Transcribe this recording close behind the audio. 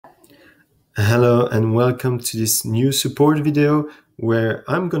Hello and welcome to this new support video where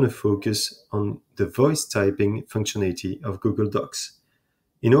I'm going to focus on the voice typing functionality of Google Docs.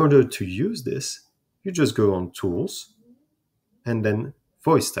 In order to use this, you just go on Tools and then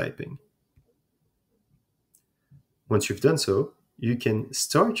Voice Typing. Once you've done so, you can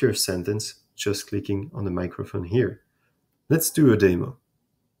start your sentence just clicking on the microphone here. Let's do a demo.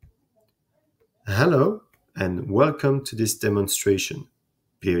 Hello and welcome to this demonstration,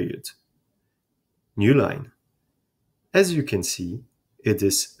 period. New line. As you can see, it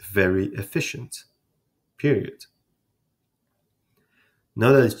is very efficient, period.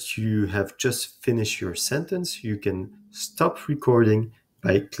 Now that you have just finished your sentence, you can stop recording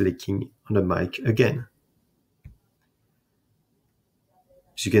by clicking on the mic again.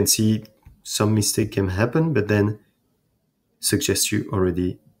 As you can see, some mistake can happen, but then suggest you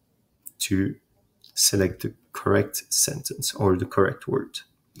already to select the correct sentence or the correct word.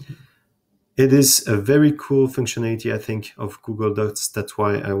 It is a very cool functionality, I think, of Google Docs. That's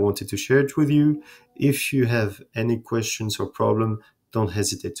why I wanted to share it with you. If you have any questions or problem, don't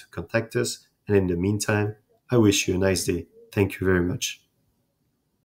hesitate to contact us. And in the meantime, I wish you a nice day. Thank you very much.